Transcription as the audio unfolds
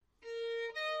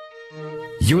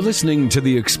You're listening to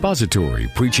the expository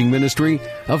preaching ministry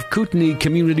of Kootenai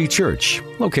Community Church,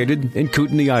 located in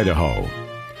Kootenai, Idaho.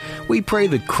 We pray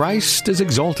that Christ is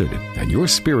exalted and your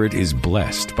spirit is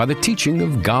blessed by the teaching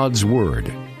of God's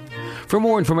Word. For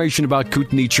more information about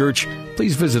Kootenai Church,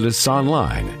 please visit us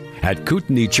online at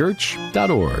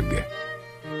kootenaichurch.org.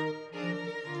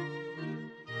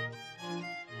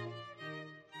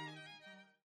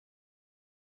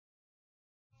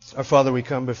 Our Father, we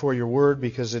come before your word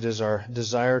because it is our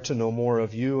desire to know more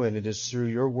of you, and it is through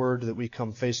your word that we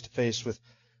come face to face with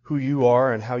who you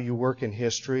are and how you work in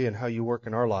history and how you work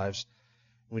in our lives.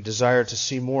 We desire to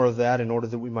see more of that in order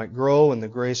that we might grow in the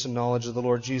grace and knowledge of the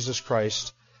Lord Jesus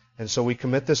Christ. And so we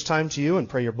commit this time to you and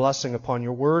pray your blessing upon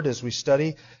your word as we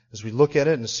study, as we look at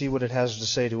it and see what it has to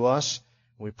say to us.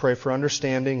 We pray for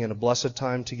understanding and a blessed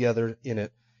time together in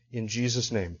it. In Jesus'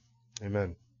 name,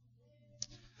 amen.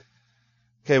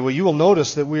 Okay, well, you will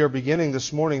notice that we are beginning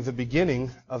this morning the beginning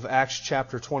of Acts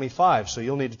chapter 25. So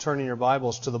you'll need to turn in your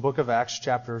Bibles to the book of Acts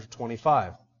chapter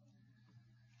 25.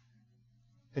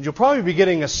 And you'll probably be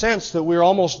getting a sense that we're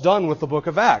almost done with the book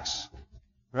of Acts.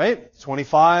 Right?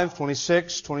 25,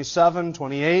 26, 27,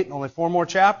 28, only 4 more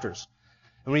chapters.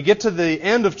 And when we get to the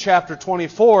end of chapter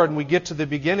 24 and we get to the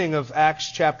beginning of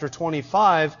Acts chapter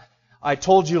 25, I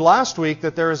told you last week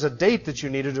that there is a date that you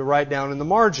needed to write down in the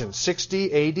margin,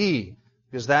 60 A.D.,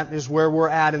 because that is where we're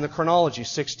at in the chronology,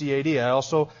 60 A.D. I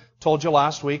also told you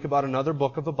last week about another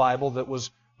book of the Bible that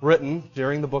was written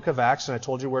during the book of Acts, and I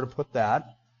told you where to put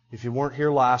that. If you weren't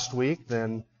here last week,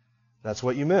 then that's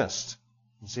what you missed.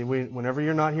 You see, whenever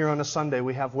you're not here on a Sunday,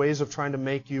 we have ways of trying to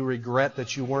make you regret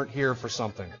that you weren't here for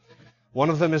something. One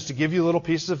of them is to give you little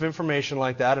pieces of information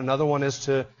like that. Another one is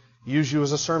to use you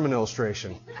as a sermon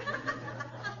illustration.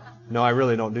 No, I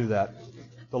really don't do that.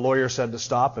 The lawyer said to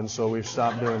stop, and so we've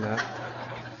stopped doing that.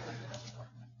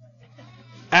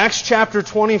 Acts chapter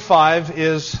 25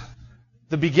 is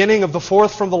the beginning of the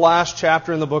fourth from the last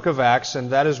chapter in the book of Acts,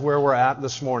 and that is where we're at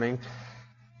this morning.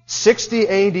 60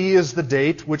 A.D. is the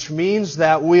date, which means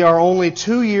that we are only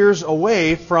 2 years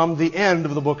away from the end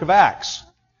of the book of Acts.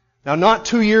 Now, not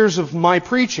 2 years of my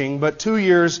preaching, but 2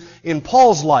 years in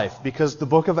Paul's life, because the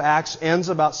book of Acts ends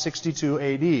about 62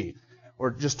 A.D.,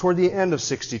 or just toward the end of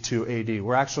 62 A.D.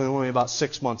 We're actually only about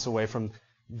 6 months away from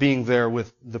being there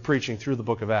with the preaching through the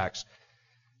book of Acts.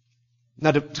 Now,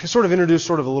 to sort of introduce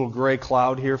sort of a little gray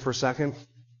cloud here for a second,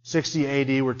 60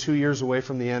 A.D., we're 2 years away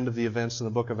from the end of the events in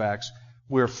the book of Acts.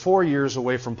 We're 4 years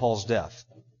away from Paul's death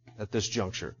at this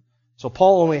juncture. So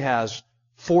Paul only has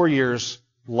 4 years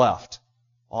left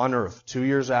on earth. 2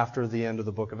 years after the end of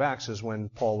the book of Acts is when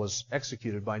Paul was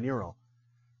executed by Nero.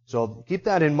 So keep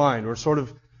that in mind.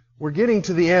 We're getting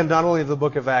to the end not only of the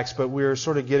book of Acts, but we're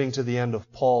sort of getting to the end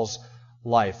of Paul's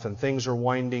life. And things are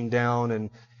winding down, and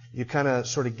you kind of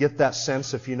sort of get that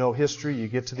sense if you know history. You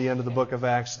get to the end of the book of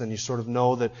Acts, then you sort of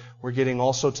know that we're getting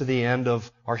also to the end of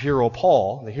our hero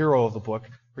Paul, the hero of the book.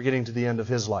 We're getting to the end of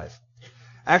his life.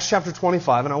 Acts chapter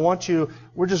 25, and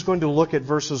we're just going to look at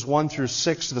verses 1 through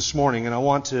 6 this morning, and I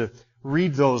want to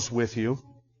read those with you.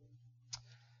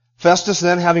 Festus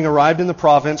then, having arrived in the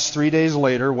province 3 days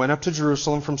later, went up to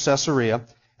Jerusalem from Caesarea,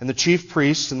 and the chief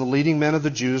priests and the leading men of the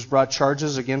Jews brought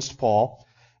charges against Paul.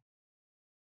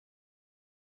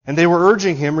 And they were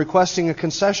urging him, requesting a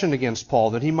concession against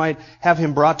Paul, that he might have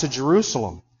him brought to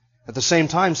Jerusalem, at the same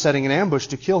time setting an ambush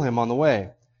to kill him on the way.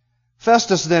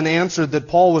 Festus then answered that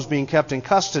Paul was being kept in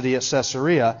custody at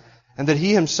Caesarea, and that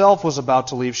he himself was about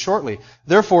to leave shortly.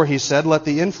 Therefore, he said, let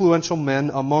the influential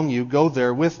men among you go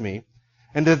there with me,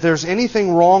 and if there's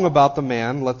anything wrong about the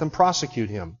man, let them prosecute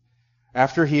him.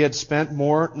 After he had spent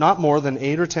not more than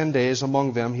 8 or 10 days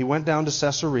among them, he went down to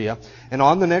Caesarea, and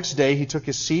on the next day he took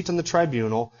his seat in the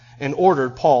tribunal and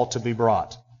ordered Paul to be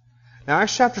brought. Now,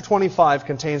 Acts chapter 25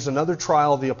 contains another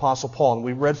trial of the Apostle Paul, and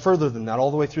we read further than that,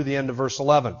 all the way through the end of verse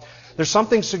 11. There's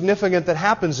something significant that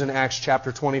happens in Acts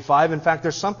chapter 25. In fact,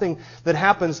 there's something that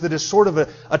happens that is sort of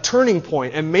a turning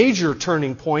point, a major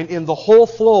turning point in the whole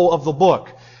flow of the book.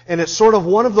 And it's sort of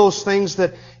one of those things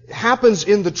that happens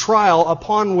in the trial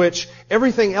upon which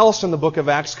everything else in the book of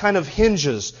Acts kind of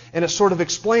hinges, and it sort of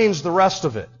explains the rest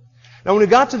of it. Now, when we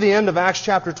got to the end of Acts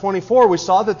chapter 24, we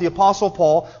saw that the Apostle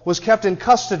Paul was kept in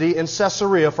custody in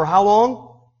Caesarea for how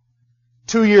long?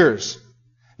 2 years.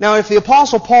 Now, if the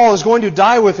Apostle Paul is going to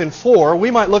die within 4,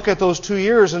 we might look at those 2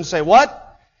 years and say,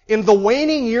 what? In the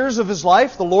waning years of his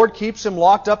life, the Lord keeps him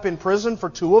locked up in prison for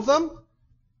 2 of them?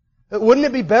 Wouldn't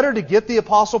it be better to get the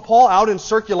Apostle Paul out in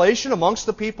circulation amongst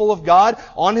the people of God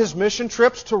on his mission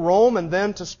trips to Rome and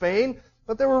then to Spain?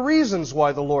 But there were reasons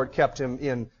why the Lord kept him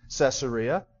in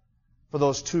Caesarea. for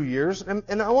those 2 years.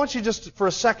 And I want you just for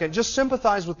a second, just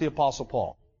sympathize with the Apostle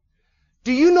Paul.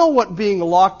 Do you know what being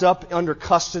locked up under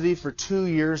custody for 2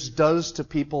 years does to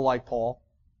people like Paul?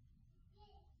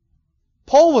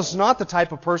 Paul was not the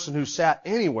type of person who sat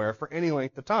anywhere for any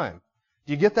length of time.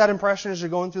 Do you get that impression as you're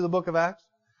going through the book of Acts?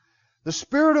 The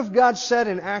Spirit of God said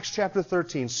in Acts chapter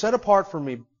 13, "Set apart for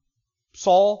me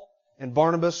Saul and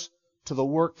Barnabas to the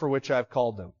work for which I've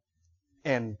called them."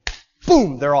 And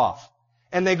boom, they're off.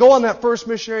 And they go on that first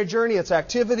missionary journey. It's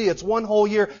activity. It's 1 whole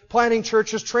year, planting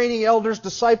churches, training elders,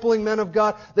 discipling men of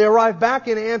God. They arrive back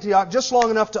in Antioch just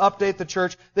long enough to update the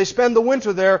church. They spend the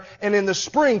winter there, and in the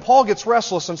spring, Paul gets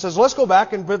restless and says, "Let's go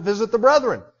back and visit the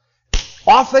brethren."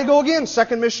 Off they go again,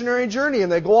 second missionary journey,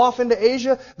 and they go off into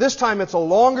Asia. This time it's a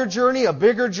longer journey, a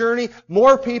bigger journey,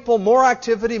 more people, more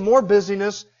activity, more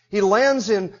busyness. He lands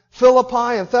in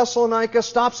Philippi and Thessalonica,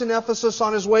 stops in Ephesus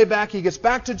on his way back. He gets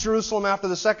back to Jerusalem after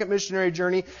the second missionary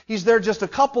journey. He's there just a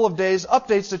couple of days,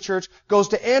 updates the church, goes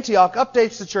to Antioch,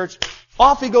 updates the church.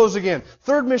 Off he goes again.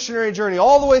 Third missionary journey,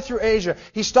 all the way through Asia.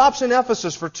 He stops in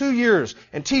Ephesus for 2 years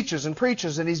and teaches and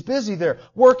preaches, and he's busy there,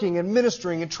 working and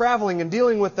ministering and traveling and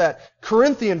dealing with that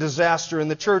Corinthian disaster in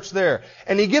the church there.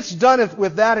 And he gets done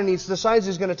with that, and he decides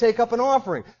he's going to take up an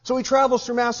offering. So he travels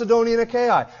through Macedonia and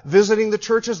Achaia, visiting the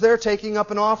churches there, taking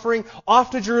up an offering.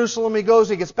 Off to Jerusalem he goes.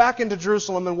 He gets back into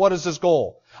Jerusalem, and what is his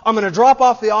goal? I'm going to drop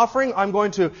off the offering. I'm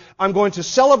going to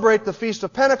celebrate the Feast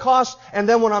of Pentecost, and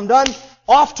then when I'm done,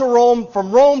 off to Rome,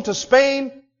 from Rome to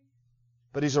Spain.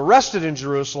 But he's arrested in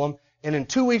Jerusalem, and in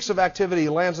 2 weeks of activity, he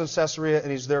lands in Caesarea,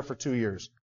 and he's there for 2 years.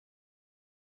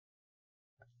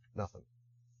 Nothing.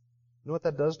 You know what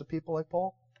that does to people like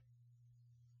Paul?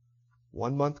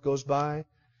 1 month goes by,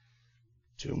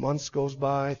 2 months goes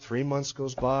by, 3 months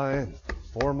goes by,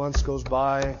 4 months goes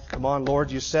by. Come on,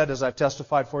 Lord, you said, as I've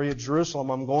testified for you, Jerusalem,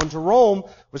 I'm going to Rome.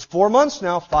 It's 4 months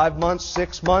now, 5 months,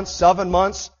 6 months, 7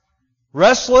 months.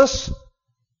 Restless.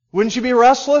 Wouldn't you be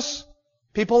restless?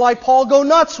 People like Paul go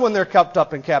nuts when they're kept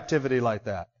up in captivity like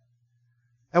that.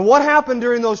 And what happened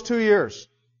during those 2 years?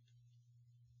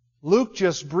 Luke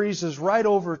just breezes right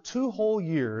over 2 whole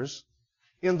years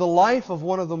in the life of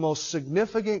one of the most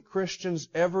significant Christians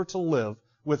ever to live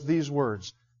with these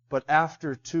words, "But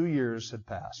after 2 years had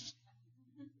passed."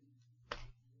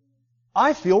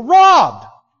 I feel robbed.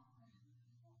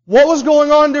 What was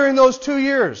going on during those 2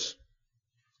 years?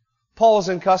 Paul was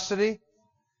in custody.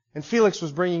 And Felix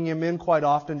was bringing him in quite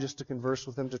often just to converse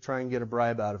with him to try and get a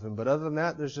bribe out of him. But other than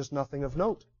that, there's just nothing of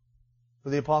note for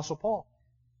the Apostle Paul.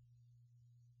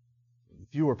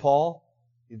 If you were Paul,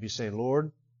 you'd be saying,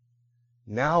 "Lord,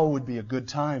 now would be a good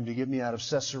time to get me out of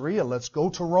Caesarea. Let's go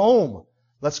to Rome.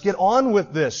 Let's get on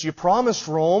with this. You promised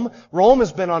Rome. Rome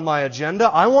has been on my agenda.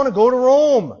 I want to go to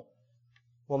Rome."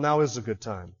 Well, now is a good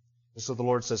time. And so the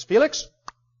Lord says, "Felix,"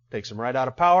 takes him right out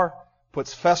of power,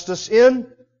 puts Festus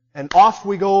in, and off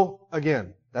we go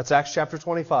again. That's Acts chapter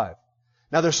 25.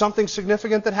 Now there's something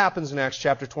significant that happens in Acts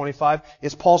chapter 25.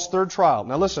 It's Paul's third trial.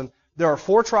 Now listen, there are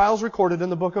 4 trials recorded in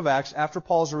the book of Acts after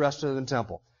Paul's arrested in the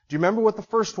temple. Do you remember what the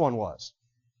first one was?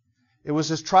 It was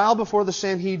his trial before the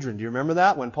Sanhedrin. Do you remember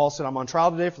that? When Paul said, "I'm on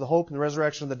trial today for the hope and the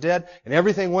resurrection of the dead," and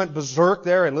everything went berserk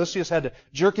there, and Lysias had to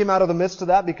jerk him out of the midst of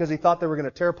that because he thought they were going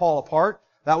to tear Paul apart.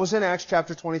 That was in Acts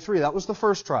chapter 23. That was the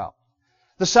first trial.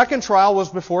 The second trial was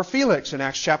before Felix in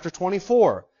Acts chapter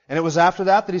 24. And it was after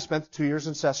that he spent the 2 years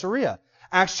in Caesarea.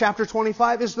 Acts chapter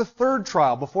 25 is the third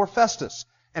trial before Festus.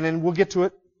 And then we'll get to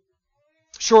it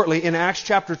shortly. In Acts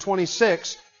chapter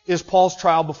 26 is Paul's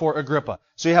trial before Agrippa.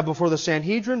 So you have before the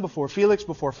Sanhedrin, before Felix,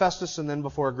 before Festus, and then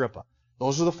before Agrippa.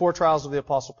 Those are the 4 trials of the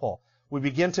Apostle Paul. We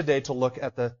begin today to look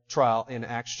at the trial in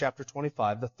Acts chapter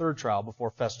 25, the third trial before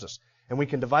Festus. And we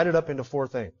can divide it up into 4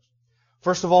 things.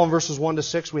 First of all, in verses 1 to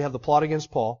 6, we have the plot against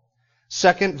Paul.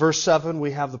 Second, verse 7,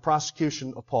 we have the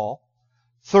prosecution of Paul.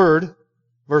 Third,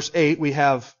 verse 8, we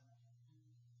have,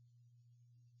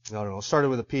 I don't know, it started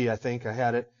with a P, I think. I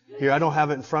had it here. I don't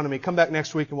have it in front of me. Come back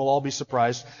next week and we'll all be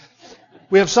surprised.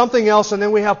 We have something else, and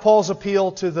then we have Paul's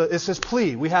appeal it's his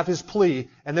plea. We have his plea,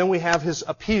 and then we have his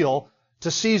appeal to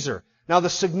Caesar. Now, the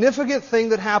significant thing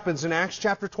that happens in Acts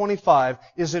chapter 25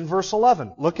 is in verse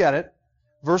 11. Look at it.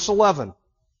 Verse 11.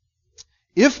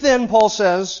 "If then," Paul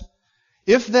says,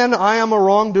 "if then I am a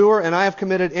wrongdoer and I have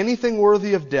committed anything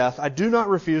worthy of death, I do not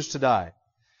refuse to die.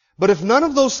 But if none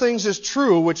of those things is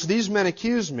true which these men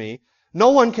accuse me,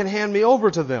 no one can hand me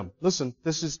over to them." Listen,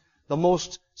 this is the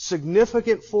most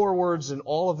significant 4 words in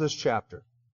all of this chapter.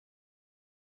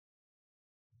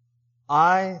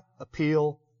 I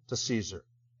appeal to Caesar.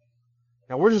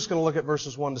 Now we're just going to look at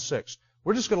verses 1 to 6.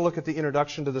 We're just going to look at the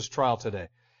introduction to this trial today.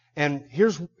 And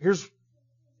here's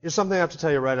something I have to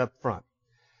tell you right up front.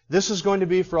 This is going to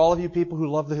be, for all of you people who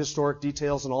love the historic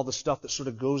details and all the stuff that sort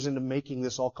of goes into making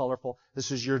this all colorful,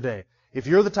 this is your day. If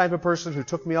you're the type of person who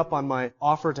took me up on my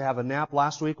offer to have a nap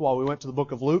last week while we went to the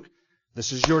book of Luke,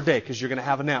 this is your day because you're going to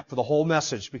have a nap for the whole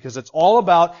message because it's all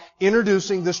about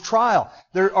introducing this trial.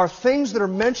 There are things that are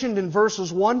mentioned in verses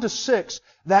 1 to 6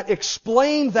 that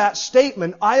explain that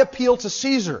statement, I appeal to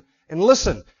Caesar. And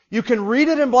listen, you can read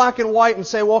it in black and white and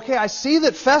say, well, okay, I see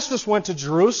that Festus went to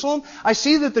Jerusalem. I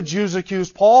see that the Jews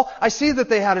accused Paul. I see that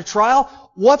they had a trial.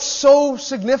 What's so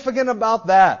significant about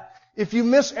that? If you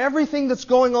miss everything that's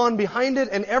going on behind it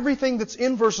and everything that's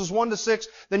in verses 1 to 6,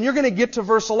 then you're going to get to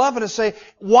verse 11 and say,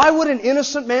 why would an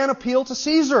innocent man appeal to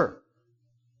Caesar?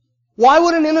 Why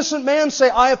would an innocent man say,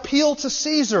 I appeal to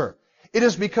Caesar? It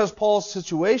is because Paul's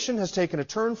situation has taken a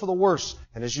turn for the worse.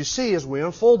 And as you see, as we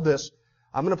unfold this,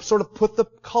 I'm going to sort of put the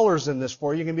colors in this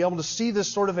for you. You're going to be able to see this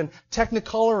sort of in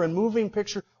technicolor and moving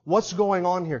picture, what's going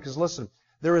on here. Because listen,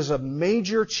 there is a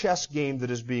major chess game that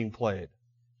is being played.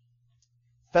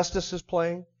 Festus is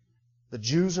playing, the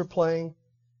Jews are playing,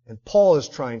 and Paul is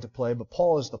trying to play, but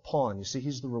Paul is the pawn. You see,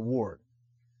 he's the reward.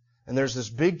 And there's this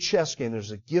big chess game.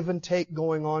 There's a give and take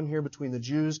going on here between the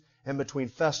Jews and between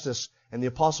Festus, and the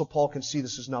Apostle Paul can see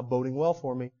this is not boding well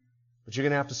for me. But you're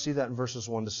going to have to see that in verses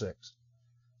 1 to 6.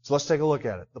 So let's take a look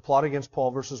at it. The plot against Paul,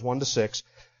 verses 1 to 6.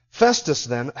 Festus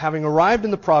then, having arrived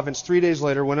in the province 3 days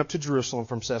later, went up to Jerusalem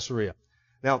from Caesarea.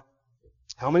 Now,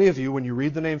 how many of you, when you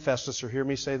read the name Festus or hear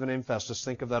me say the name Festus,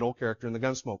 think of that old character in the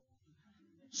Gunsmoke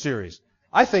series?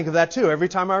 I think of that too every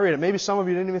time I read it. Maybe some of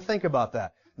you didn't even think about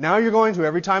that. Now you're going to.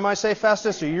 Every time I say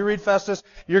Festus or you read Festus,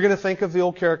 you're going to think of the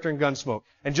old character in Gunsmoke.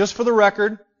 And just for the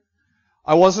record,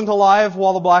 I wasn't alive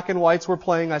while the black and whites were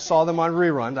playing. I saw them on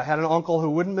rerun. I had an uncle who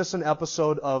wouldn't miss an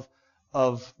episode of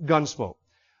Gunsmoke.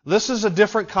 This is a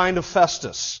different kind of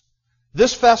Festus.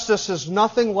 This Festus is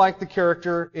nothing like the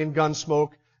character in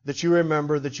Gunsmoke that you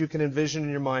remember, that you can envision in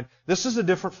your mind. This is a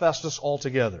different Festus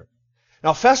altogether.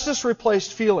 Now, Festus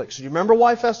replaced Felix. Do you remember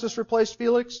why Festus replaced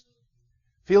Felix?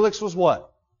 Felix was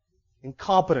what?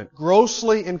 Incompetent.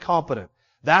 Grossly incompetent.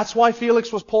 That's why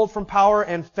Felix was pulled from power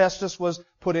and Festus was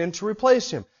put in to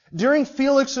replace him. During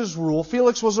Felix's rule,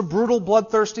 Felix was a brutal,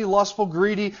 bloodthirsty, lustful,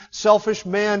 greedy, selfish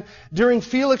man. During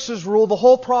Felix's rule, the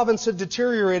whole province had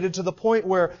deteriorated to the point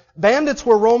where bandits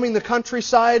were roaming the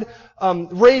countryside,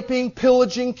 raping,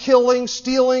 pillaging, killing,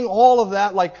 stealing, all of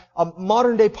that, like a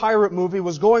modern-day pirate movie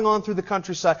was going on through the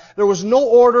countryside. There was no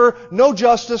order, no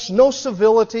justice, no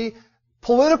civility.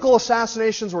 Political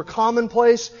assassinations were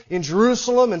commonplace in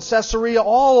Jerusalem and Caesarea,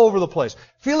 all over the place.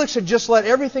 Felix had just let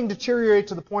everything deteriorate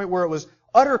to the point where it was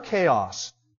utter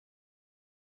chaos.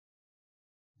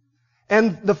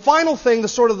 And the final thing,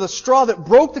 the straw that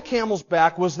broke the camel's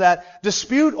back was that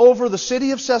dispute over the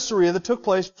city of Caesarea that took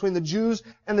place between the Jews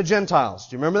and the Gentiles.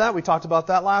 Do you remember that? We talked about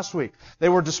that last week. They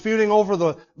were disputing over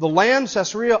the land,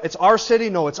 Caesarea. It's our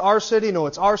city. No, it's our city. No,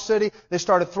 it's our city. They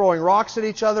started throwing rocks at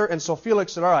each other. And so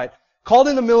Felix said, all right, called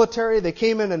in the military. They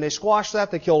came in and they squashed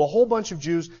that. They killed a whole bunch of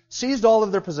Jews, seized all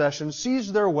of their possessions,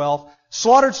 seized their wealth,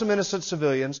 slaughtered some innocent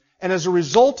civilians, and as a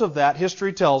result of that,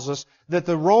 history tells us that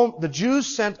the Jews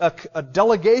sent a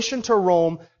delegation to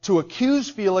Rome to accuse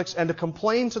Felix and to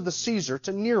complain to the Caesar,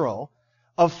 to Nero,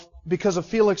 because of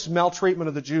Felix's maltreatment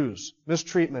of the Jews,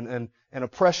 mistreatment and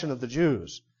oppression of the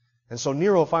Jews. And so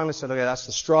Nero finally said, okay, that's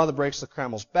the straw that breaks the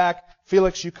camel's back.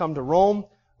 Felix, you come to Rome.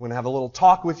 We're going to have a little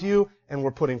talk with you, and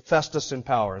we're putting Festus in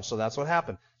power. And so that's what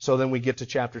happened. So then we get to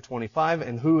chapter 25,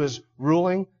 and who is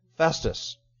ruling?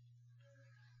 Festus.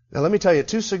 Now let me tell you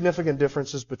two significant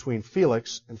differences between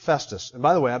Felix and Festus. And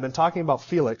by the way, I've been talking about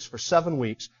Felix for 7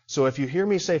 weeks, so if you hear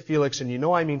me say Felix and you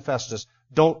know I mean Festus,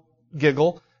 don't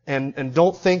giggle and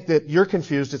don't think that you're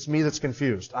confused, it's me that's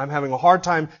confused. I'm having a hard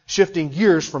time shifting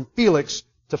gears from Felix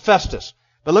to Festus.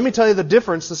 But let me tell you the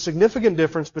difference, the significant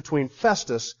difference between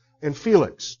Festus and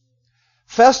Felix.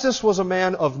 Festus was a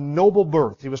man of noble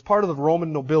birth. He was part of the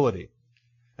Roman nobility.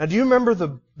 Now do you remember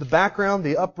the background,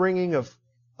 the upbringing of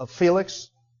Felix?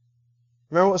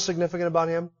 Remember what was significant about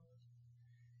him?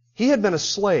 He had been a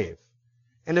slave,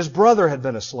 and his brother had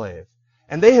been a slave.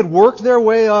 And they had worked their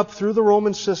way up through the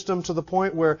Roman system to the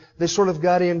point where they sort of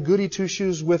got in goody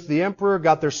two-shoes with the emperor,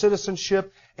 got their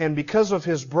citizenship, and because of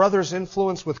his brother's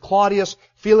influence with Claudius,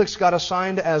 Felix got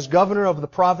assigned as governor of the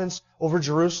province over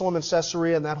Jerusalem and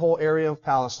Caesarea and that whole area of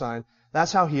Palestine.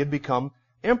 That's how he had become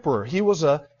emperor. He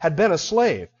had been a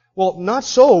slave. Well, not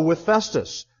so with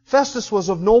Festus. Festus was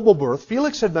of noble birth.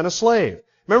 Felix had been a slave.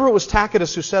 Remember it was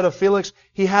Tacitus who said of Felix,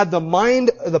 he had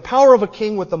the power of a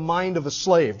king with the mind of a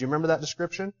slave. Do you remember that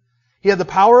description? He had the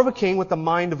power of a king with the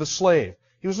mind of a slave.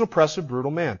 He was an oppressive,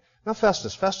 brutal man. Now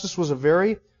Festus was a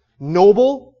very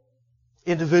noble,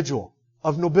 individual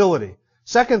of nobility.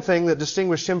 Second thing that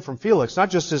distinguished him from Felix, not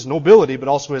just his nobility, but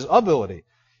also his ability.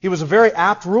 He was a very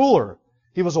apt ruler.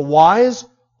 He was a wise,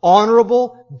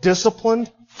 honorable,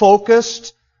 disciplined,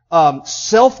 focused,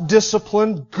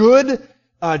 self-disciplined, good,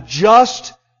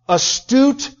 just,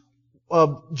 astute,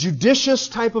 judicious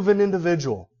type of an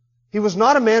individual. He was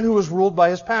not a man who was ruled by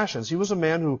his passions. He was a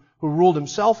man who ruled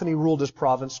himself and he ruled his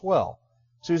province well.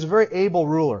 So he was a very able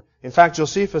ruler. In fact,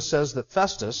 Josephus says that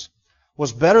Festus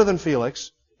was better than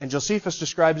Felix, and Josephus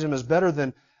describes him as better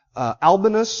than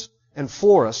Albinus and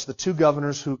Florus, the two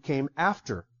governors who came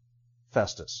after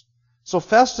Festus. So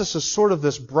Festus is sort of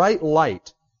this bright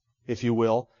light, if you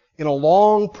will, in a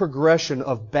long progression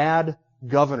of bad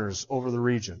governors over the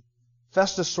region.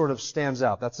 Festus sort of stands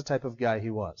out. That's the type of guy he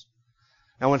was.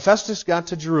 Now when Festus got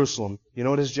to Jerusalem, you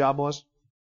know what his job was?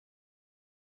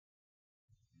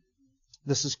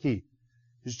 This is key.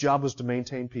 His job was to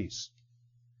maintain peace.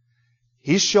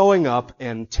 He's showing up,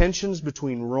 and tensions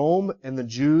between Rome and the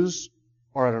Jews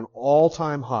are at an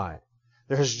all-time high.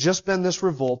 There has just been this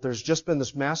revolt. There's just been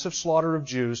this massive slaughter of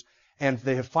Jews, and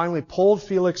they have finally pulled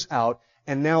Felix out,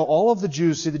 and now all of the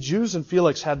Jews, see, the Jews and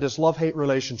Felix had this love-hate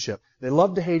relationship. They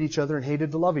loved to hate each other and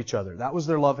hated to love each other. That was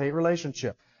their love-hate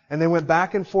relationship. And they went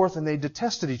back and forth, and they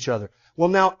detested each other. Well,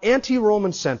 now,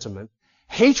 anti-Roman sentiment,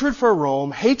 hatred for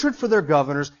Rome, hatred for their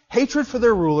governors, hatred for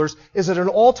their rulers is at an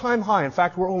all-time high. In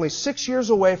fact, we're only 6 years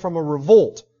away from a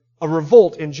revolt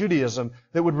in Judaism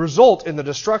that would result in the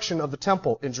destruction of the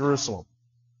temple in Jerusalem.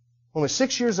 Only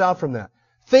 6 years out from that.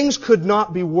 Things could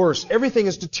not be worse. Everything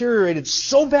has deteriorated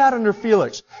so bad under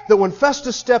Felix that when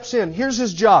Festus steps in, here's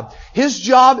his job. His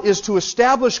job is to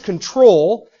establish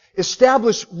control,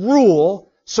 establish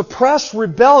rule, suppress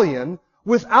rebellion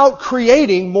without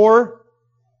creating more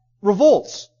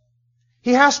revolts.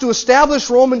 He has to establish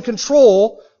Roman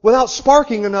control without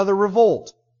sparking another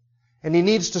revolt. And he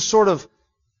needs to sort of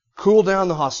cool down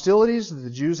the hostilities that the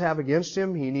Jews have against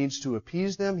him. He needs to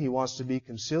appease them. He wants to be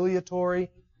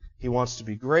conciliatory. He wants to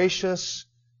be gracious.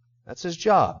 That's his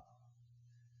job.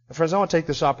 And friends, I want to take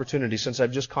this opportunity, since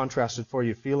I've just contrasted for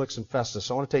you Felix and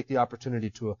Festus, I want to take the opportunity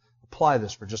to apply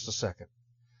this for just a second.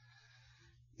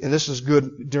 And this is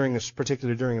good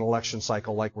particularly during an election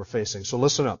cycle like we're facing. So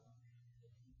listen up.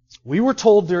 We were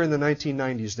told during the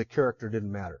 1990s that character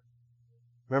didn't matter.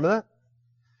 Remember that?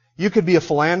 You could be a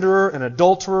philanderer, an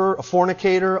adulterer, a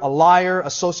fornicator, a liar, a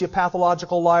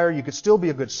sociopathological liar. You could still be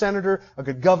a good senator, a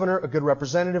good governor, a good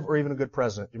representative, or even a good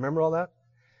president. Do you remember all that?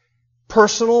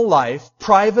 Personal life,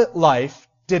 private life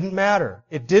didn't matter.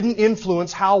 It didn't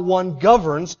influence how one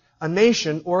governs a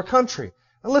nation or a country.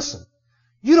 Now listen,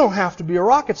 you don't have to be a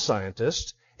rocket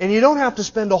scientist, and you don't have to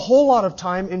spend a whole lot of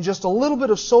time in just a little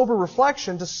bit of sober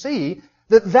reflection to see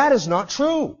that that is not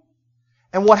true.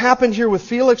 And what happened here with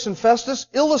Felix and Festus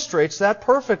illustrates that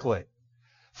perfectly.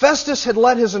 Festus had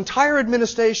let his entire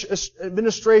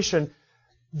administration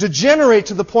degenerate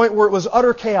to the point where it was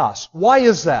utter chaos. Why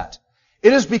is that?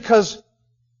 It is because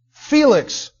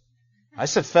Felix, I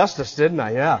said Festus, didn't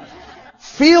I? Yeah.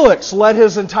 Felix let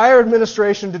his entire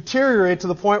administration deteriorate to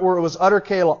the point where it was utter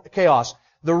chaos.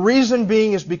 The reason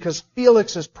being is because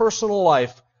Felix's personal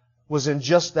life was in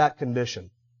just that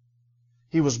condition.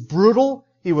 He was brutal.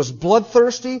 He was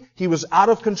bloodthirsty. He was out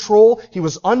of control. He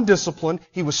was undisciplined.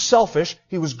 He was selfish.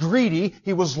 He was greedy.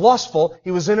 He was lustful. He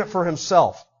was in it for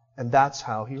himself. And that's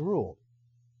how he ruled.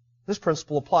 This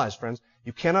principle applies, friends.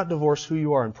 You cannot divorce who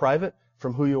you are in private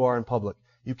from who you are in public.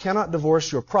 You cannot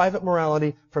divorce your private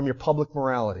morality from your public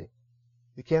morality.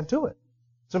 You can't do it.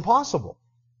 It's impossible.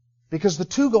 Because the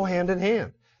two go hand in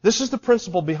hand. This is the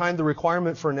principle behind the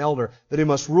requirement for an elder, that he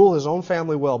must rule his own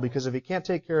family well, because if he can't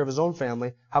take care of his own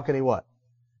family, how can he what?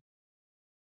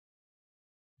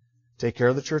 Take care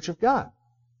of the church of God.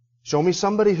 Show me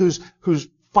somebody whose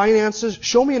finances,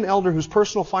 show me an elder whose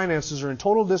personal finances are in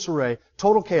total disarray,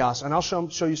 total chaos, and I'll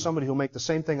show you somebody who'll make the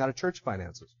same thing out of church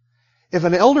finances. If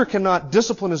an elder cannot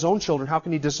discipline his own children, how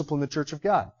can he discipline the church of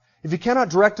God? If he cannot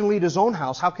direct and lead his own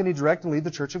house, how can he direct and lead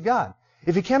the church of God?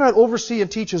 If he cannot oversee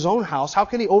and teach his own house, how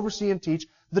can he oversee and teach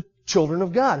the children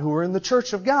of God who are in the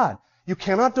church of God? You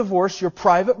cannot divorce your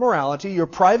private morality, your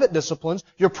private disciplines,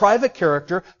 your private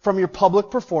character from your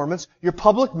public performance, your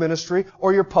public ministry,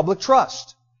 or your public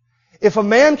trust. If a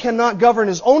man cannot govern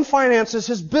his own finances,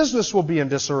 his business will be in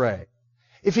disarray.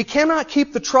 If he cannot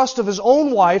keep the trust of his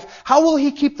own wife, how will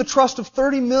he keep the trust of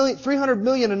 300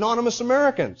 million anonymous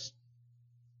Americans?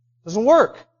 Doesn't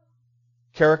work.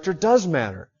 Character does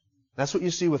matter. That's what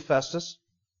you see with Festus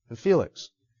and Felix.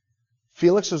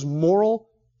 Felix's moral,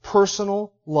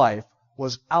 personal life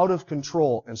was out of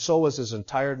control, and so was his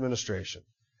entire administration.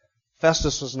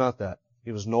 Festus was not that.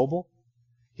 He was noble.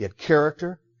 He had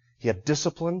character. He had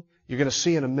discipline. You're going to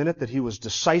see in a minute that he was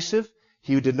decisive.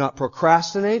 He did not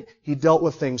procrastinate. He dealt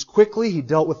with things quickly. He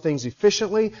dealt with things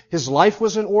efficiently. His life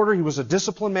was in order. He was a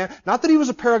disciplined man. Not that he was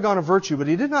a paragon of virtue, but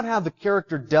he did not have the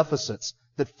character deficits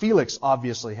that Felix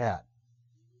obviously had.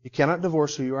 You cannot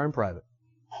divorce who you are in private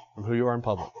from who you are in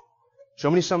public. Show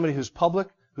me somebody who's public,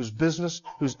 whose business,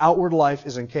 whose outward life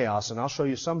is in chaos, and I'll show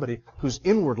you somebody whose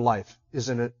inward life is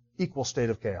in an equal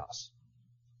state of chaos.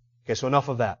 Okay, so enough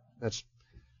of that.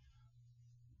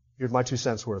 Here's my 2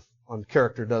 cents worth on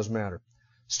character does matter.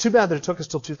 It's too bad that it took us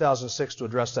till 2006 to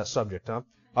address that subject, huh?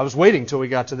 I was waiting till we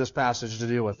got to this passage to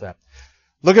deal with that.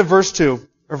 Look at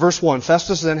verse 1.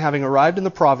 Festus then, having arrived in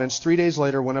the province, 3 days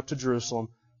later went up to Jerusalem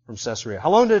from Caesarea. How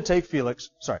long did it take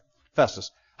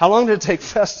Festus? How long did it take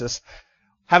Festus,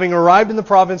 having arrived in the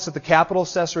province at the capital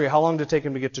of Caesarea, how long did it take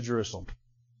him to get to Jerusalem?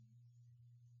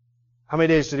 How many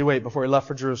days did he wait before he left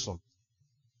for Jerusalem?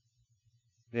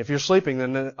 If you're sleeping,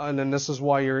 then this is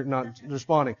why you're not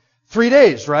responding. 3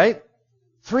 days, right?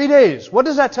 3 days. What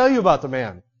does that tell you about the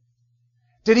man?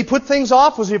 Did he put things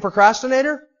off? Was he a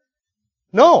procrastinator?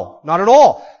 No, not at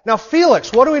all. Now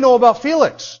Felix, what do we know about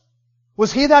Felix?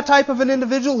 Was he that type of an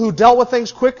individual who dealt with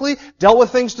things quickly, dealt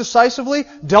with things decisively,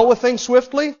 dealt with things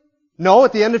swiftly? No,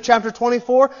 at the end of chapter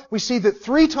 24, we see that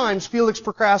 3 times Felix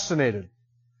procrastinated.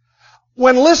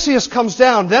 When Lysias comes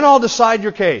down, then I'll decide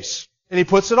your case. And he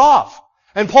puts it off.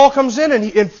 And Paul comes in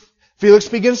and Felix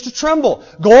begins to tremble.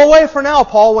 Go away for now,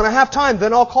 Paul. When I have time,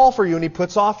 then I'll call for you. And he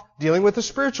puts off dealing with the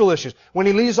spiritual issues. When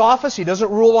he leaves office, he doesn't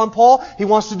rule on Paul. He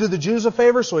wants to do the Jews a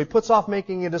favor, so he puts off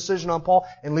making a decision on Paul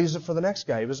and leaves it for the next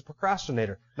guy. He was a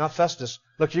procrastinator, not Festus.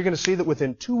 Look, you're going to see that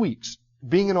within 2 weeks,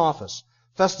 being in office,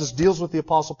 Festus deals with the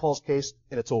Apostle Paul's case,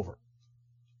 and it's over.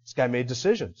 This guy made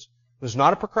decisions. He was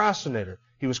not a procrastinator.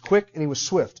 He was quick and he was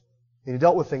swift. And he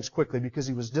dealt with things quickly because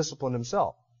he was disciplined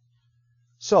himself.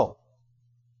 So,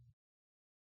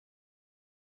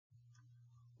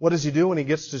 what does he do when he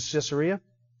gets to Caesarea?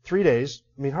 3 days.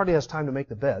 I mean, hardly has time to make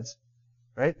the beds,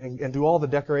 right? And do all the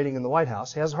decorating in the White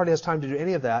House. He hardly has time to do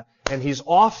any of that. And he's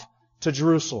off to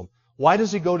Jerusalem. Why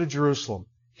does he go to Jerusalem?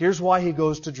 Here's why he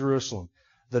goes to Jerusalem.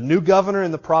 The new governor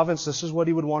in the province, this is what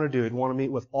he would want to do. He'd want to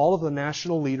meet with all of the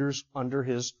national leaders under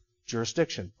his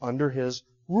jurisdiction, under his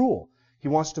rule. He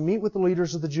wants to meet with the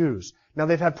leaders of the Jews. Now,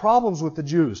 they've had problems with the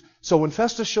Jews. So when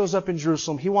Festus shows up in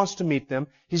Jerusalem, he wants to meet them.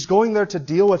 He's going there to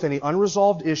deal with any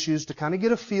unresolved issues, to kind of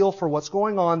get a feel for what's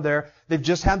going on there. They've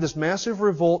just had this massive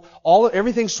revolt.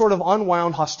 Everything's sort of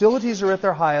unwound. Hostilities are at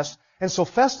their highest. And so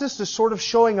Festus is sort of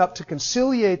showing up to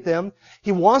conciliate them.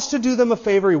 He wants to do them a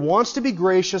favor. He wants to be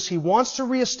gracious. He wants to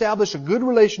reestablish a good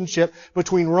relationship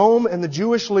between Rome and the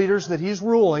Jewish leaders that he's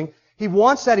ruling. He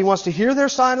wants that. He wants to hear their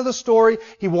side of the story.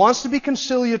 He wants to be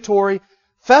conciliatory.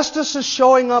 Festus is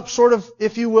showing up sort of,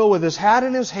 if you will, with his hat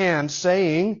in his hand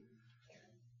saying,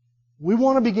 we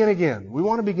want to begin again. We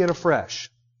want to begin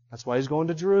afresh. That's why he's going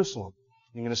to Jerusalem.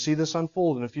 You're going to see this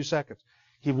unfold in a few seconds.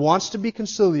 He wants to be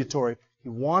conciliatory. He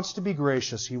wants to be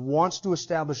gracious. He wants to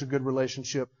establish a good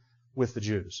relationship with the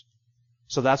Jews.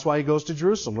 So that's why he goes to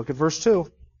Jerusalem. Look at verse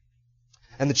 2.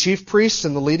 And the chief priests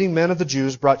and the leading men of the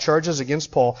Jews brought charges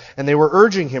against Paul, and they were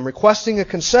urging him, requesting a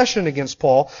concession against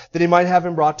Paul, that he might have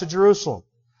him brought to Jerusalem.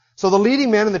 So the leading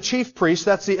men and the chief priests,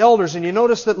 that's the elders, and you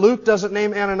notice that Luke doesn't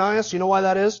name Ananias. You know why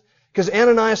that is? Because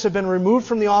Ananias had been removed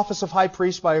from the office of high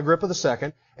priest by Agrippa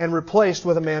II and replaced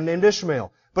with a man named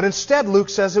Ishmael. But instead, Luke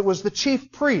says it was the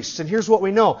chief priests, and here's what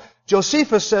we know.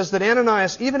 Josephus says that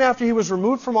Ananias, even after he was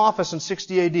removed from office in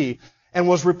 60 A.D., and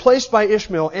was replaced by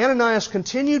Ishmael, Ananias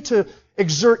continued to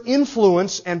exert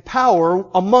influence and power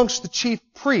amongst the chief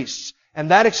priests.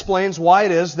 And that explains why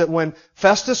it is that when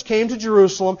Festus came to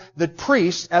Jerusalem, the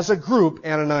priests, as a group,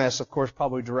 Ananias, of course,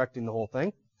 probably directing the whole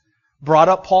thing, brought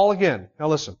up Paul again. Now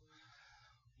listen,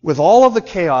 with all of the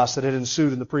chaos that had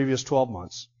ensued in the previous 12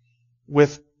 months,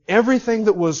 with everything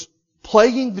that was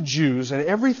plaguing the Jews and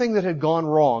everything that had gone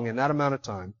wrong in that amount of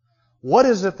time, what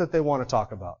is it that they want to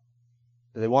talk about?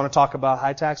 Do they want to talk about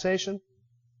high taxation?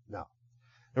 No.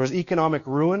 There was economic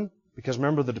ruin, because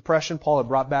remember the depression, Paul had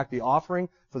brought back the offering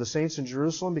for the saints in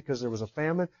Jerusalem because there was a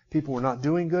famine. People were not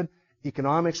doing good.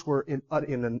 Economics were in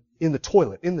the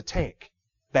toilet, in the tank.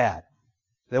 Bad.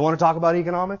 They want to talk about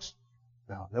economics?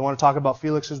 No. They want to talk about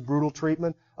Felix's brutal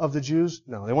treatment of the Jews?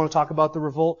 No. They want to talk about the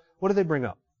revolt? What do they bring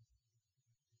up?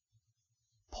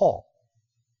 Paul.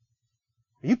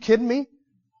 Are you kidding me?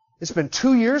 It's been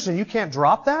 2 years and you can't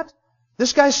drop that?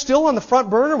 This guy's still on the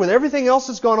front burner with everything else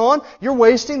that's gone on. You're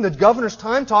wasting the governor's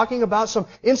time talking about some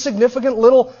insignificant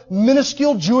little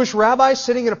minuscule Jewish rabbi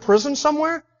sitting in a prison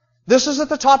somewhere? This is at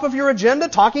the top of your agenda,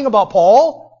 talking about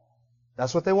Paul?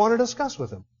 That's what they want to discuss with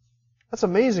him. That's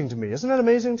amazing to me. Isn't that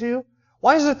amazing to you?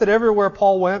 Why is it that everywhere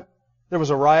Paul went, there was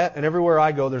a riot, and everywhere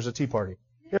I go, there's a tea party?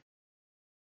 You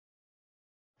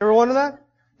ever wonder that?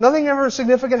 Nothing ever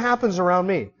significant happens around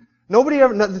me.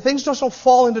 Things just don't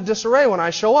fall into disarray when I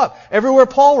show up. Everywhere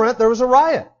Paul went, there was a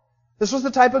riot. This was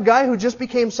the type of guy who just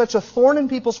became such a thorn in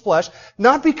people's flesh,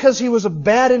 not because he was a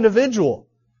bad individual,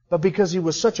 but because he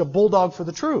was such a bulldog for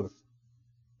the truth.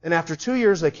 And after 2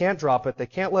 years, they can't drop it. They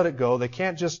can't let it go. They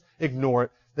can't just ignore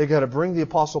it. They've got to bring the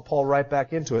Apostle Paul right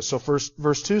back into it. So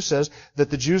verse 2 says that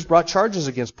the Jews brought charges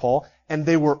against Paul, and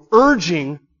they were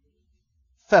urging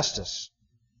Festus.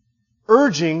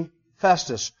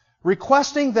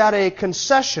 Requesting that a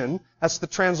concession, that's the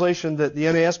translation that the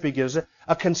NASB gives it,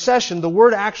 a concession, the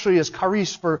word actually is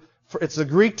charis it's the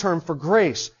Greek term for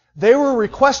grace. They were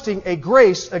requesting a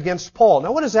grace against Paul.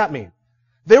 Now what does that mean?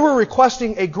 They were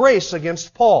requesting a grace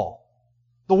against Paul.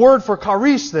 The word for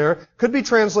charis there could be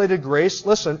translated grace.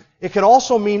 Listen, it could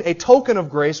also mean a token of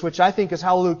grace, which I think is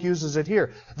how Luke uses it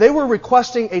here. They were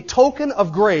requesting a token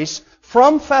of grace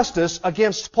from Festus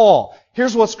against Paul.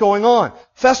 Here's what's going on.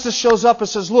 Festus shows up and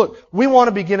says, look, we want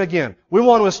to begin again. We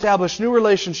want to establish new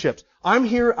relationships. I'm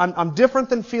here. I'm different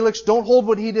than Felix. Don't hold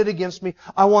what he did against me.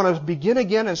 I want to begin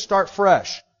again and start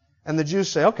fresh. And the Jews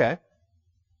say, okay.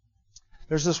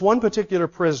 There's this one particular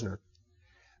prisoner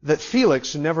that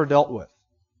Felix never dealt with.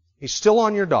 He's still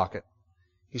on your docket.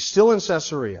 He's still in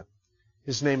Caesarea.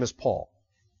 His name is Paul.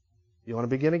 You want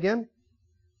to begin again?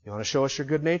 You want to show us your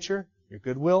good nature, your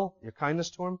goodwill, your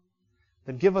kindness to him?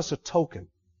 Then give us a token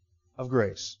of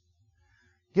grace.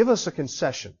 Give us a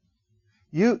concession.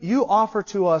 You offer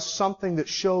to us something that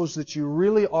shows that you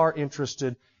really are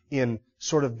interested in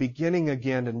sort of beginning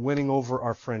again and winning over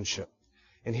our friendship.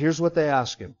 And here's what they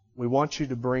ask him. We want you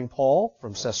to bring Paul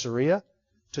from Caesarea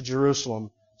to Jerusalem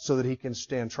so that he can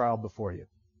stand trial before you.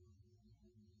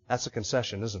 That's a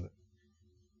concession, isn't it?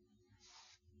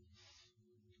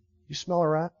 You smell a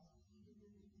rat?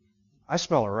 I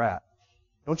smell a rat.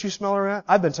 Don't you smell a rat?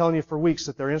 I've been telling you for weeks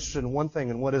that they're interested in one thing,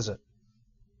 and what is it?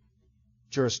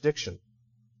 Jurisdiction.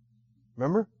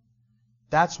 Remember?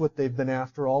 That's what they've been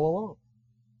after all along.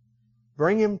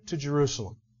 Bring him to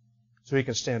Jerusalem so he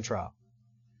can stand trial.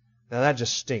 Now that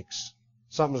just stinks.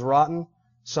 Something's rotten.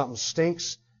 Something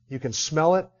stinks. You can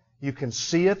smell it. You can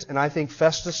see it. And I think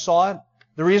Festus saw it.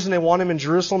 The reason they want him in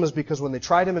Jerusalem is because when they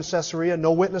tried him in Caesarea,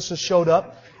 no witnesses showed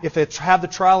up. If they have the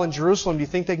trial in Jerusalem, do you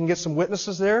think they can get some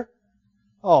witnesses there?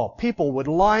 Oh, people would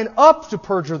line up to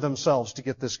perjure themselves to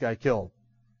get this guy killed.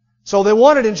 So they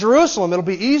want it in Jerusalem. It'll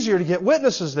be easier to get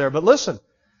witnesses there. But listen,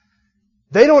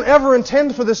 they don't ever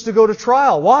intend for this to go to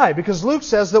trial. Why? Because Luke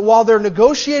says that while they're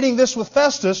negotiating this with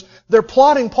Festus, they're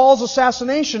plotting Paul's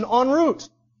assassination en route.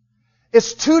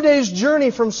 It's 2 days'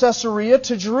 journey from Caesarea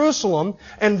to Jerusalem,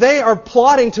 and they are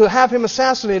plotting to have him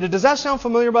assassinated. Does that sound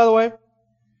familiar, by the way?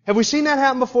 Have we seen that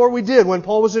happen before? We did when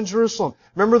Paul was in Jerusalem.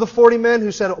 Remember the 40 men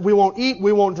who said, we won't eat,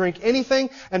 we won't drink anything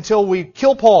until we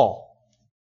kill Paul?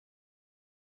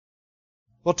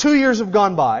 Well, 2 years have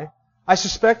gone by. I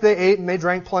suspect they ate and they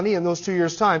drank plenty in those 2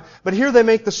 years' time. But here they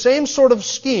make the same sort of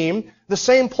scheme, the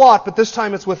same plot, but this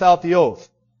time it's without the oath.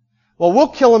 Well, we'll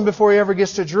kill him before he ever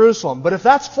gets to Jerusalem. But if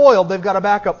that's foiled, they've got a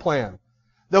backup plan.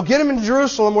 They'll get him in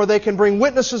Jerusalem where they can bring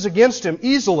witnesses against him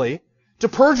easily to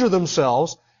perjure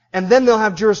themselves, and then they'll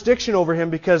have jurisdiction over him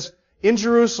because in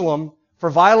Jerusalem, for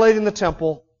violating the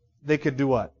temple, they could do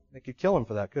what? They could kill him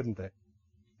for that, couldn't they?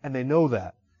 And they know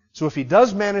that. So if he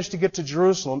does manage to get to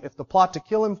Jerusalem, if the plot to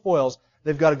kill him foils,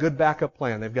 they've got a good backup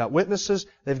plan. They've got witnesses,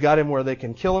 they've got him where they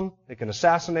can kill him, they can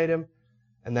assassinate him,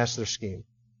 and that's their scheme.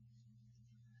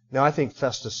 Now I think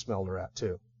Festus smelled a rat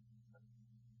too.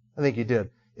 I think he did.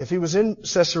 If he was in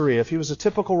Caesarea, if he was a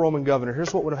typical Roman governor,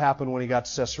 here's what would have happened when he got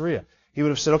to Caesarea. He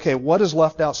would have said, okay, what is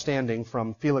left outstanding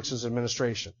from Felix's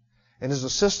administration? And his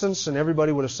assistants and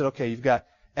everybody would have said, okay, you've got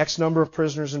X number of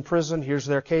prisoners in prison, here's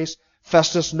their case.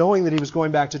 Festus, knowing that he was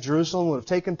going back to Jerusalem, would have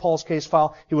taken Paul's case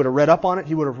file. He would have read up on it.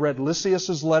 He would have read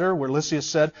Lysias' letter where Lysias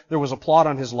said there was a plot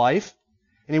on his life.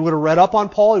 And he would have read up on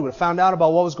Paul. He would have found out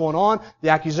about what was going on, the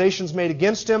accusations made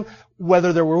against him,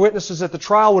 whether there were witnesses at the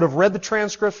trial, would have read the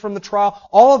transcripts from the trial.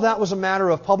 All of that was a matter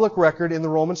of public record in the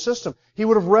Roman system. He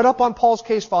would have read up on Paul's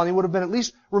case file, and he would have been at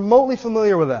least remotely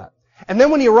familiar with that. And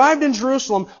then when he arrived in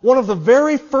Jerusalem, one of the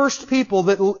very first people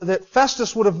that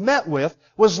Festus would have met with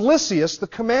was Lysias, the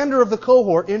commander of the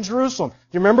cohort in Jerusalem. Do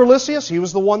you remember Lysias? He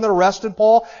was the one that arrested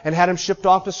Paul and had him shipped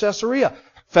off to Caesarea.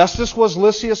 Festus was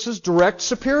Lysias' direct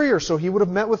superior, so he would have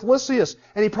met with Lysias.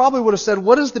 And he probably would have said,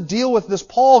 what is the deal with this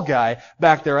Paul guy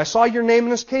back there? I saw your name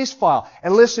in his case file.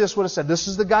 And Lysias would have said, this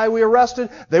is the guy we arrested.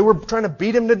 They were trying to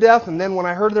beat him to death. And then when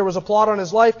I heard there was a plot on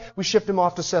his life, we shipped him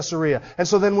off to Caesarea. And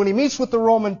so then when he meets with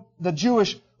the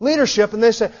Jewish leadership, and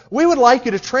they say, we would like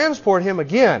you to transport him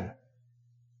again.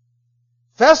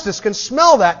 Festus can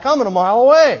smell that coming a mile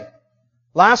away.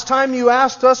 Last time you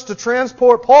asked us to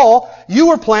transport Paul, you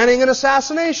were planning an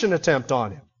assassination attempt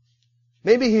on him.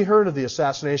 Maybe he heard of the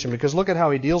assassination, because look at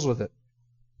how he deals with it.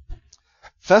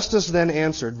 Festus then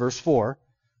answered, verse 4,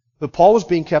 that Paul was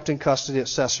being kept in custody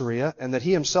at Caesarea and that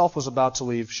he himself was about to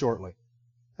leave shortly.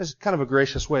 That's kind of a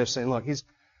gracious way of saying, look, he's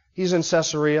in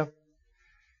Caesarea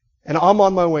and I'm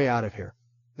on my way out of here.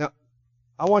 Now,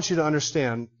 I want you to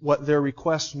understand what their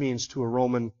request means to a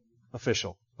Roman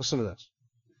official. Listen to this.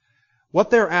 What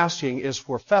they're asking is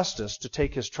for Festus to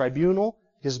take his tribunal,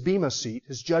 his bema seat,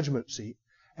 his judgment seat,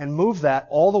 and move that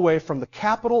all the way from the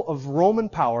capital of Roman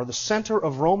power, the center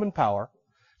of Roman power,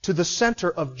 to the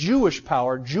center of Jewish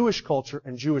power, Jewish culture,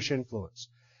 and Jewish influence.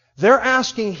 They're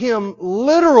asking him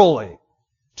literally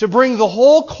to bring the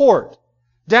whole court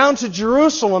down to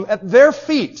Jerusalem at their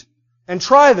feet and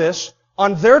try this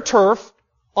on their turf,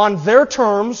 on their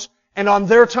terms, and on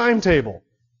their timetable.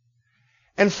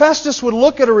 And Festus would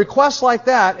look at a request like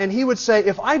that and he would say,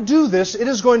 if I do this, it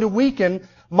is going to weaken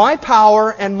my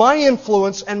power and my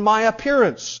influence and my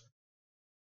appearance.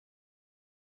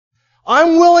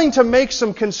 I'm willing to make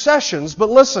some concessions, but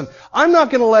listen, I'm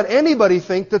not going to let anybody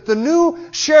think that the new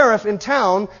sheriff in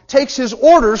town takes his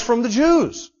orders from the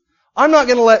Jews. I'm not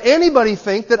going to let anybody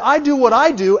think that I do what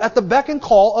I do at the beck and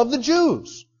call of the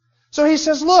Jews. So he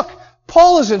says, look,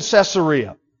 Paul is in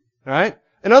Caesarea, right?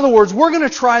 In other words, we're going to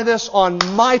try this on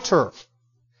my turf.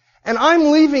 And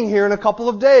I'm leaving here in a couple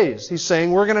of days. He's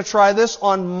saying we're going to try this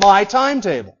on my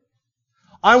timetable.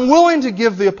 I'm willing to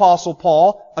give the Apostle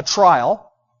Paul a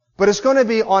trial, but it's going to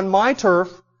be on my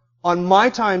turf, on my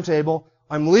timetable.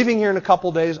 I'm leaving here in a couple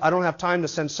of days. I don't have time to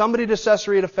send somebody to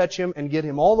Caesarea to fetch him and get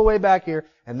him all the way back here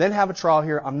and then have a trial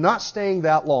here. I'm not staying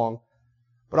that long,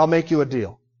 but I'll make you a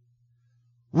deal.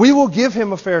 We will give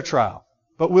him a fair trial.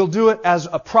 But we'll do it as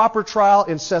a proper trial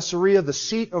in Caesarea, the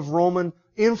seat of Roman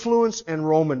influence and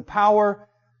Roman power,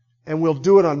 and we'll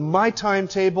do it on my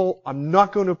timetable. I'm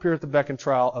not going to appear at the beck and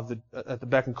call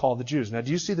of the Jews. Now,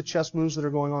 do you see the chess moves that are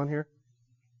going on here?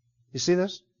 You see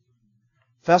this?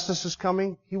 Festus is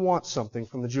coming. He wants something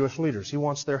from the Jewish leaders. He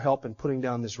wants their help in putting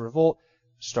down this revolt,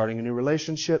 starting a new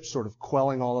relationship, sort of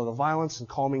quelling all of the violence and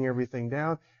calming everything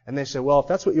down. And they say, well, if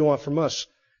that's what you want from us,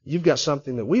 you've got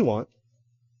something that we want.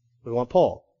 We want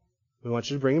Paul. We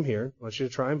want you to bring him here. We want you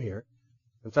to try him here.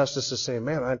 And Festus is saying,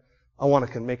 man, I want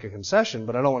to make a concession,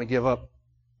 but I don't want to give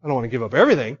up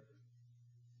everything.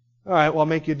 All right, well, I'll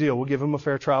make you a deal. We'll give him a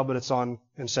fair trial, but it's in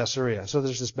Caesarea. So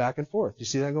there's this back and forth. You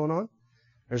see that going on?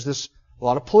 There's a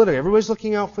lot of politics. Everybody's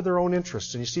looking out for their own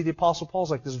interests. And you see the Apostle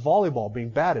Paul's like this volleyball being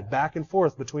batted back and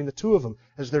forth between the two of them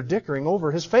as they're dickering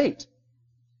over his fate.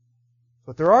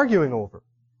 What they're arguing over.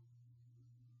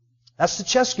 That's the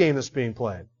chess game that's being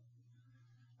played.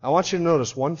 I want you to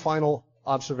notice one final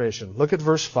observation. Look at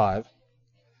verse 5.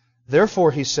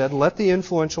 Therefore, he said, let the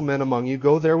influential men among you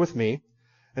go there with me,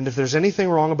 and if there's anything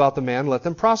wrong about the man, let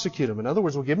them prosecute him. In other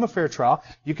words, we'll give him a fair trial.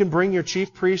 You can bring your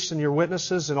chief priests and your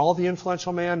witnesses and all the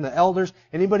influential men, the elders,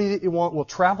 anybody that you want. We'll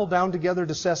travel down together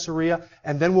to Caesarea,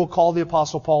 and then we'll call the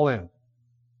Apostle Paul in.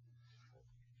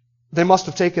 They must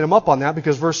have taken him up on that,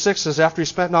 because verse 6 says, after he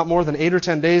spent not more than 8 or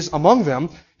 10 days among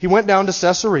them, he went down to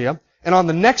Caesarea. And on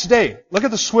the next day, look at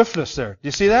the swiftness there. Do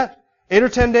you see that? 8 or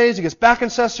 10 days, he gets back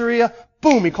in Caesarea,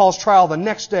 boom, he calls trial the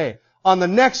next day. On the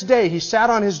next day, he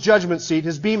sat on his judgment seat,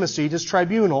 his bema seat, his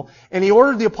tribunal, and he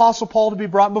ordered the Apostle Paul to be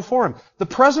brought before him. The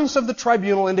presence of the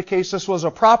tribunal indicates this was a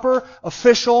proper,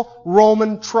 official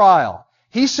Roman trial.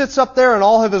 He sits up there in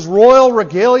all of his royal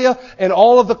regalia and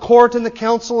all of the court and the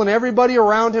council and everybody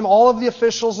around him, all of the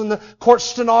officials and the court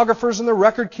stenographers and the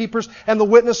record keepers and the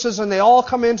witnesses, and they all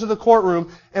come into the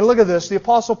courtroom. And look at this. The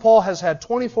Apostle Paul has had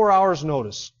 24 hours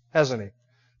notice, hasn't he?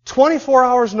 24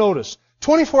 hours notice.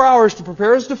 24 hours to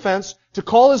prepare his defense, to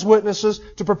call his witnesses,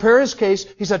 to prepare his case.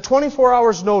 He's had 24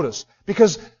 hours notice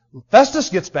because Festus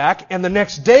gets back and the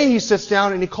next day he sits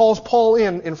down and he calls Paul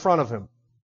in front of him.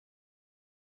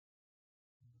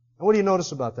 And what do you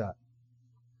notice about that?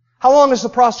 How long has the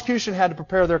prosecution had to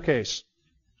prepare their case?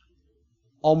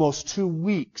 Almost 2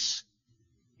 weeks.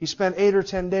 He spent 8 or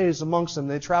 10 days amongst them.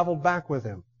 They traveled back with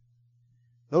him.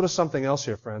 Notice something else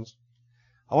here, friends.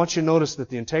 I want you to notice that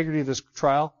the integrity of this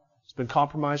trial has been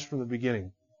compromised from the beginning.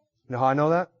 You know how I know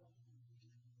that?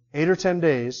 8 or 10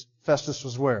 days, Festus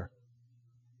was where?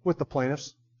 with the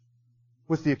plaintiffs,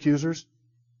 with the accusers,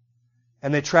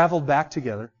 and they traveled back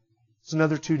together. It's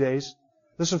another 2 days.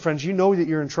 Listen, friends, you know that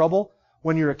you're in trouble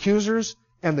when your accusers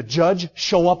and the judge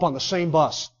show up on the same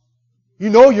bus. You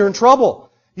know you're in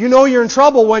trouble. You know you're in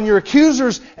trouble when your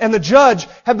accusers and the judge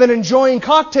have been enjoying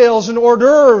cocktails and hors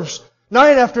d'oeuvres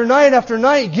night after night after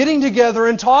night, getting together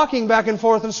and talking back and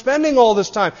forth and spending all this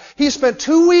time. He spent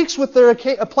 2 weeks with their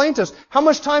plaintiffs. How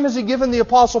much time has he given the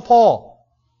Apostle Paul?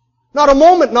 Not a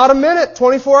moment, not a minute,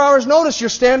 24 hours notice, you're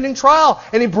standing trial.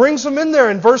 And he brings them in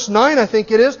there. In verse 9, I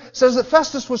think it is, says that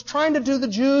Festus was trying to do the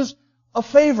Jews a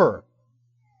favor.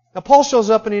 Now Paul shows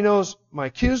up and he knows my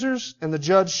accusers and the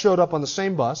judge showed up on the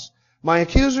same bus. My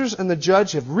accusers and the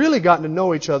judge have really gotten to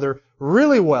know each other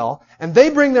really well, and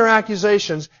they bring their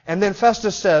accusations, and then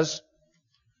Festus says,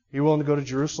 "Are you willing to go to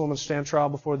Jerusalem and stand trial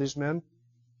before these men?"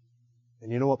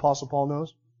 And you know what Apostle Paul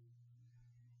knows?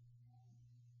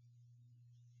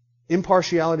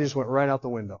 Impartiality just went right out the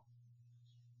window.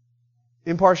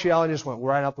 Impartiality just went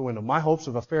right out the window. My hopes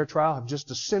of a fair trial have just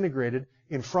disintegrated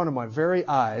in front of my very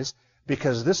eyes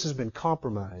because this has been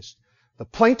compromised. The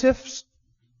plaintiffs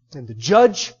and the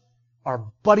judge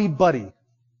are buddy-buddy.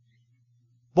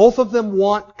 Both of them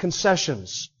want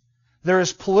concessions. There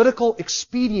is political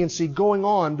expediency going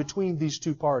on between these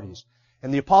two parties.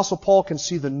 And the Apostle Paul can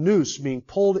see the noose being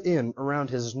pulled in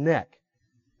around his neck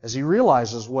as he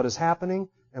realizes what is happening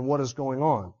and what is going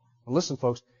on. And listen,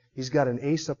 folks, he's got an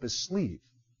ace up his sleeve.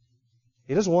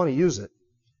 He doesn't want to use it.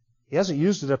 He hasn't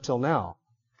used it up till now.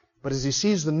 But as he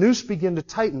sees the noose begin to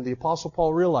tighten, the Apostle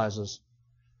Paul realizes,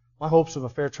 my hopes of a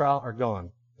fair trial are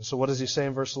gone. And so what does he say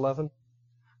in verse 11?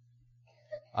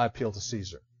 I appeal to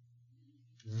Caesar.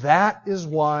 That is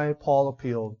why Paul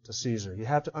appealed to Caesar. You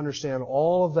have to understand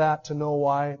all of that to know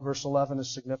why verse 11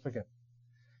 is significant.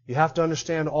 You have to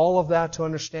understand all of that to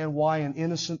understand why an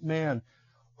innocent man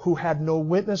who had no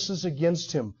witnesses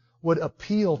against him would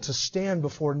appeal to stand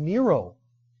before Nero.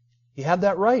 He had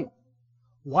that right.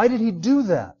 Why did he do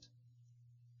that?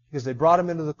 Because they brought him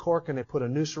into the court and they put a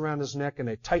noose around his neck and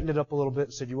they tightened it up a little bit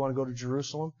and said, "You want to go to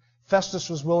Jerusalem?" Festus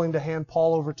was willing to hand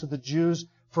Paul over to the Jews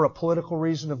for a political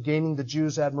reason of gaining the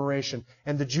Jews' admiration.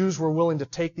 And the Jews were willing to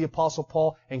take the Apostle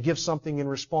Paul and give something in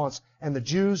response. And the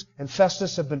Jews and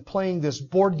Festus have been playing this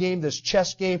board game, this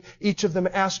chess game, each of them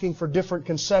asking for different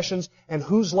concessions. And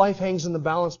whose life hangs in the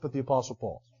balance but the Apostle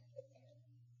Paul's?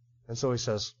 And so he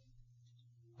says,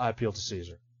 I appeal to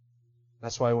Caesar.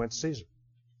 That's why I went to Caesar.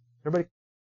 Everybody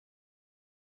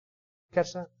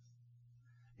catch that?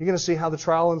 You're going to see how the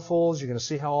trial unfolds. You're going to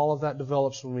see how all of that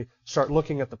develops when we start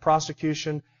looking at the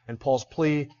prosecution and Paul's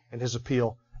plea and his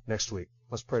appeal next week.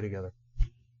 Let's pray together.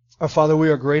 Our Father, we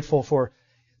are grateful for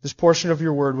this portion of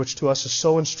your word, which to us is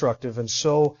so instructive and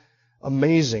so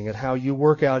amazing at how you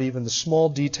work out even the small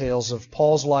details of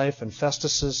Paul's life and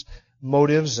Festus's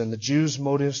motives and the Jews'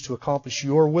 motives to accomplish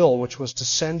your will, which was to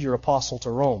send your apostle to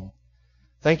Rome.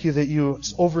 Thank you that you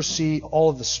oversee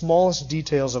all of the smallest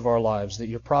details of our lives, that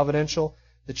you're providential,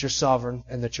 that you're sovereign,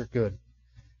 and that you're good.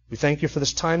 We thank you for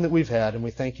this time that we've had, and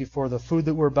we thank you for the food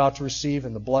that we're about to receive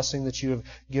and the blessing that you have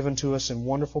given to us in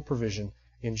wonderful provision.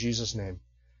 In Jesus' name,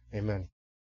 amen.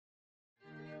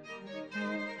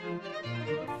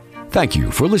 Thank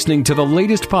you for listening to the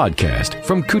latest podcast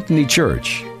from Kootenai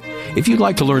Church. If you'd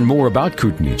like to learn more about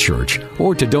Kootenai Church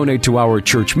or to donate to our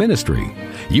church ministry,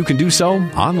 you can do so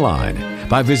online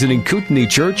by visiting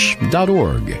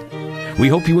kootenaichurch.org. We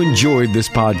hope you enjoyed this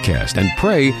podcast and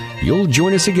pray you'll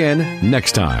join us again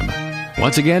next time.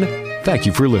 Once again, thank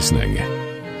you for listening.